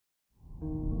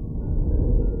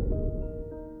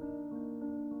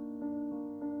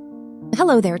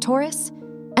Hello there, Taurus,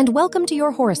 and welcome to your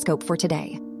horoscope for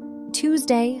today,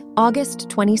 Tuesday, August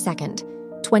 22nd,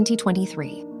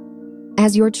 2023.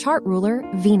 As your chart ruler,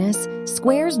 Venus,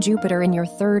 squares Jupiter in your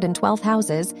 3rd and 12th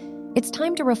houses, it's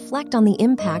time to reflect on the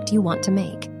impact you want to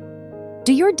make.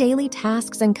 Do your daily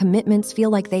tasks and commitments feel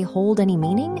like they hold any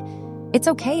meaning? It's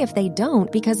okay if they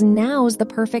don't, because now's the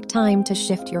perfect time to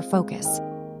shift your focus.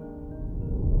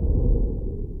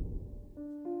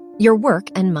 Your work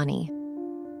and money.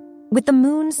 With the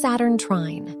Moon-Saturn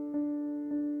trine.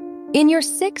 In your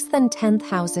 6th and 10th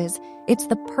houses, it's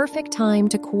the perfect time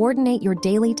to coordinate your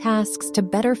daily tasks to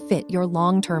better fit your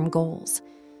long-term goals.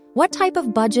 What type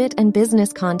of budget and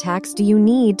business contacts do you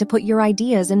need to put your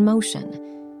ideas in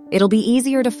motion? It'll be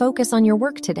easier to focus on your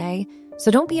work today,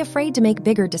 so don't be afraid to make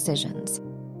bigger decisions.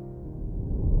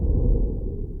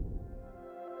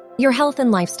 Your health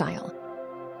and lifestyle.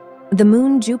 The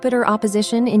Moon-Jupiter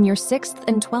opposition in your 6th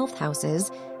and 12th houses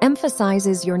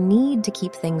emphasizes your need to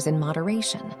keep things in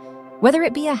moderation. Whether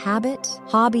it be a habit,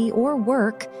 hobby, or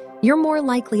work, you're more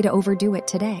likely to overdo it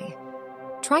today.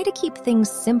 Try to keep things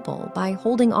simple by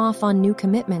holding off on new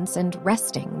commitments and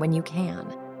resting when you can.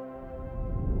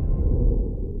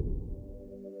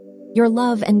 Your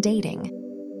love and dating.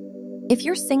 If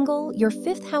you're single, your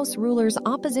 5th house ruler's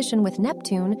opposition with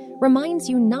Neptune reminds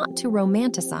you not to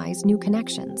romanticize new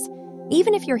connections.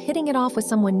 Even if you're hitting it off with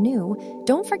someone new,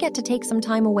 don't forget to take some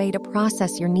time away to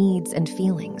process your needs and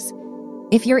feelings.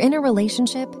 If you're in a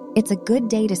relationship, it's a good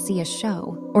day to see a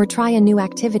show or try a new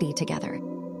activity together.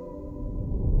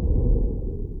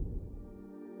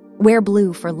 Wear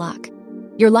blue for luck.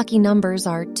 Your lucky numbers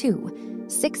are 2,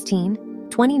 16,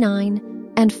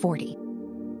 29, and 40.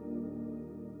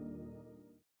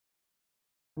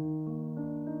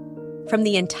 From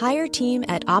the entire team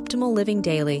at Optimal Living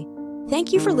Daily,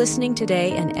 thank you for listening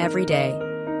today and every day.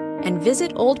 And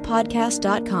visit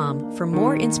oldpodcast.com for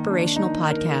more inspirational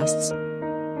podcasts.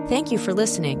 Thank you for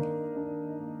listening.